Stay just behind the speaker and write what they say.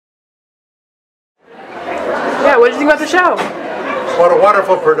did you think about the show? What a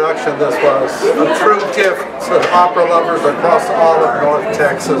wonderful production this was. A true gift to opera lovers across all of North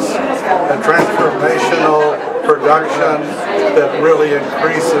Texas. A transformational production that really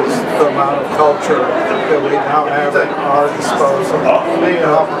increases the amount of culture that we now have at our disposal.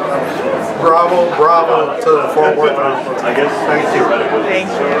 Bravo, bravo to the Fort Worth Opera. Thank you. Thank you.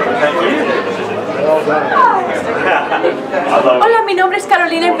 Well done. Hola, mi nombre es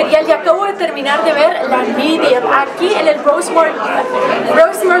Carolina Imperial y acabo de terminar de ver la Médium aquí en el Rosemary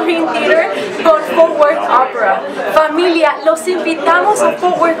Theater con Fort Worth Opera. Familia, los invitamos a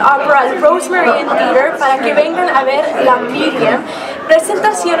Fort Worth Opera, al Rosemary Theater, para que vengan a ver la Médium.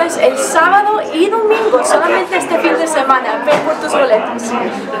 Presentaciones el sábado y domingo, solamente este fin de semana. Ven por tus boletos.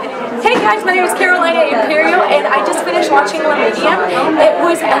 Hey guys, my name is Carolina Imperial and I just finished watching La Médium. It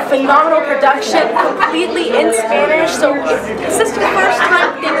was a phenomenal production, completely in Spanish, so if this is your first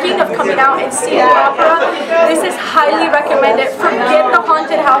time thinking of coming out and seeing the opera, this is highly recommended. Forget the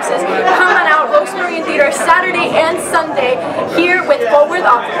haunted houses. Come on out, Rosemary Theater, Saturday and Sunday, here with Fort Worth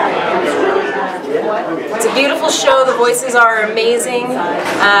Opera. It's a beautiful show, the voices are amazing,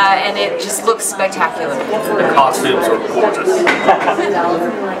 and it just looks spectacular. The costumes are gorgeous.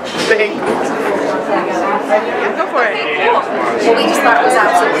 Thanks. Go for it. Well, we just thought it was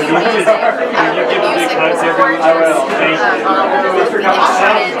absolutely amazing. The music was gorgeous. The instruments,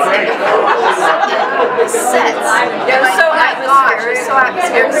 the sets. It was so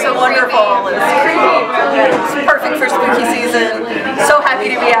atmospheric, so wonderful. It was creepy. It's perfect for spooky season. So happy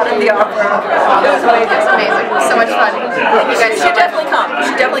to be out in the opera. It was amazing. It was amazing. It was so much fun. You guys should definitely come. You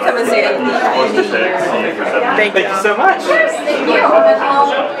should definitely come and see it. Thank you so much. Thank you.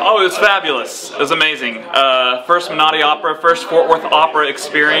 Oh, it was fabulous. It was amazing. First Menotti Opera, first Fort Worth Opera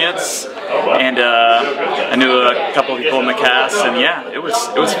experience, and I knew a couple of people in the cast, and yeah, it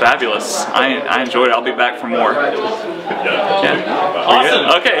was fabulous. I enjoyed it. I'll be back for more. Yeah. Awesome.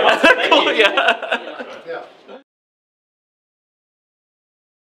 Okay. Cool. Yeah.